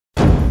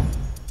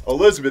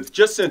Elizabeth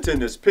just sent in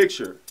this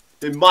picture.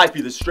 It might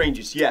be the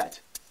strangest yet.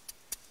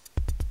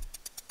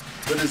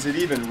 But is it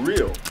even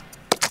real?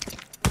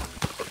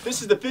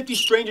 This is the 50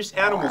 Strangest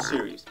Animals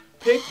series,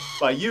 picked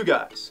by you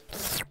guys.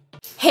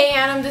 Hey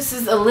Adam, this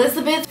is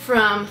Elizabeth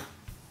from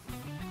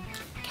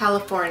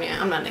California.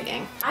 I'm not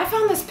digging. I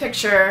found this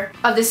picture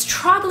of this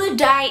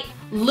troglodyte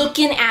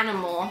looking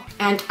animal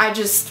and I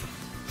just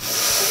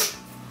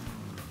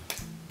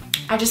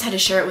had to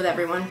share it with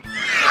everyone.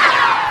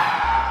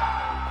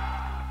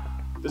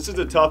 This is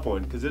a tough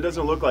one because it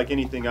doesn't look like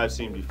anything I've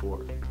seen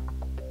before.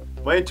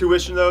 My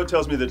intuition though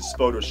tells me that it's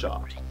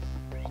photoshopped.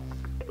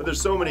 But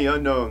there's so many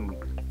unknown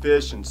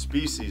fish and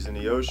species in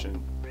the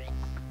ocean.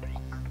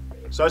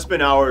 So I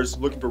spent hours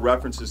looking for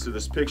references to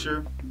this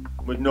picture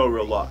with no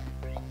real luck.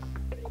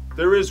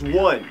 There is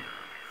one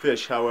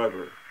fish,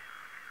 however,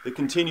 that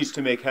continues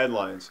to make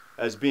headlines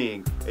as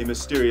being a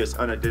mysterious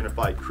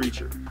unidentified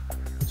creature.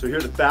 So here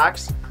are the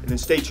facts, and then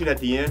stay tuned at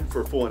the end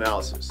for a full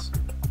analysis.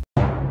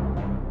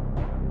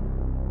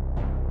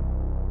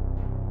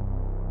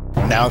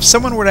 Now, if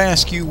someone were to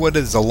ask you what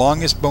is the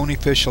longest bony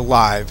fish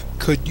alive,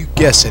 could you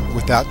guess it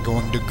without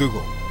going to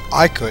Google?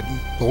 I couldn't,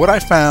 but what I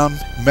found,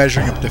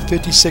 measuring up to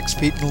 56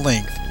 feet in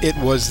length, it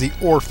was the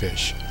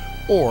oarfish,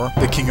 or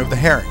the king of the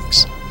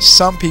herrings.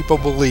 Some people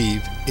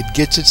believe it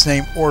gets its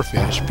name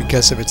oarfish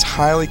because of its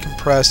highly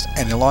compressed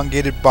and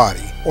elongated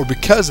body, or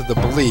because of the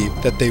belief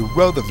that they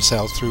row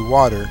themselves through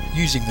water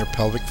using their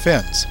pelvic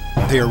fins.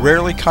 They are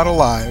rarely caught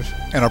alive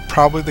and are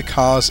probably the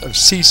cause of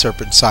sea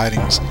serpent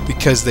sightings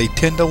because they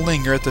tend to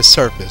linger at the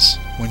surface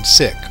when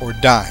sick or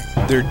dying.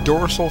 Their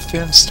dorsal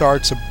fin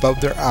starts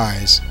above their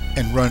eyes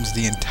and runs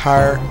the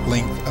entire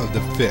length of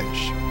the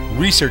fish.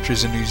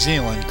 Researchers in New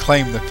Zealand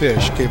claim the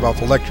fish gave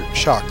off electric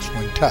shocks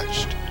when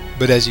touched.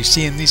 But as you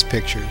see in these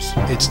pictures,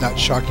 it's not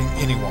shocking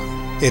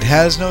anyone. It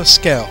has no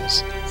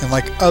scales, and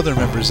like other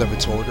members of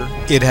its order,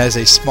 it has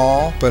a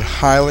small but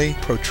highly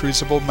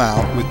protrusible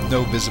mouth with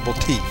no visible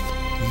teeth.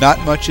 Not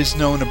much is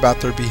known about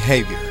their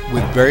behavior,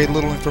 with very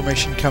little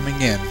information coming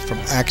in from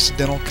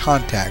accidental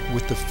contact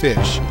with the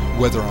fish,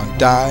 whether on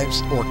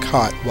dives or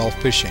caught while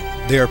fishing.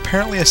 They are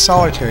apparently a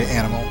solitary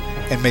animal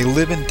and may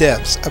live in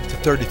depths up to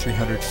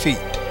 3,300 feet.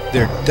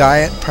 Their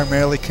diet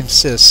primarily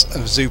consists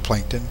of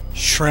zooplankton,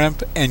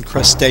 shrimp, and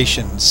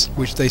crustaceans,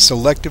 which they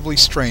selectively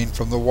strain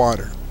from the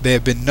water. They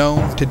have been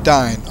known to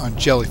dine on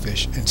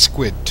jellyfish and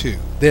squid too.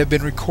 They have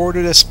been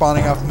recorded as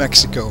spawning off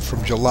Mexico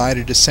from July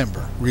to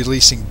December,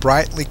 releasing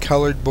brightly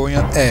colored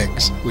buoyant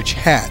eggs, which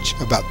hatch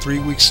about 3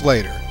 weeks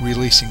later,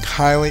 releasing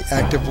highly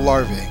active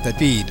larvae that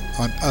feed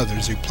on other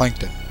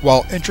zooplankton.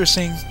 While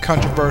interesting,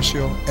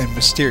 controversial, and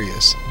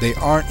mysterious, they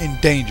aren't in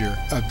danger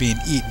of being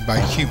eaten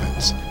by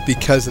humans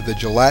because of the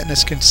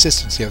gelatinous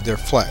consistency of their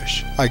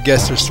flesh. I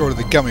guess they're sort of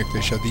the gummy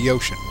fish of the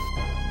ocean.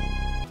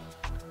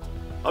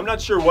 I'm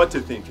not sure what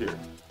to think here.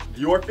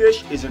 The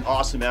oarfish is an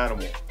awesome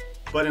animal,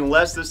 but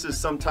unless this is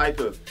some type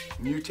of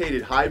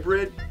mutated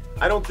hybrid,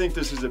 I don't think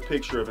this is a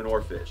picture of an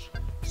oarfish.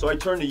 So I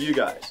turn to you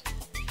guys.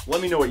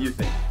 Let me know what you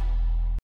think.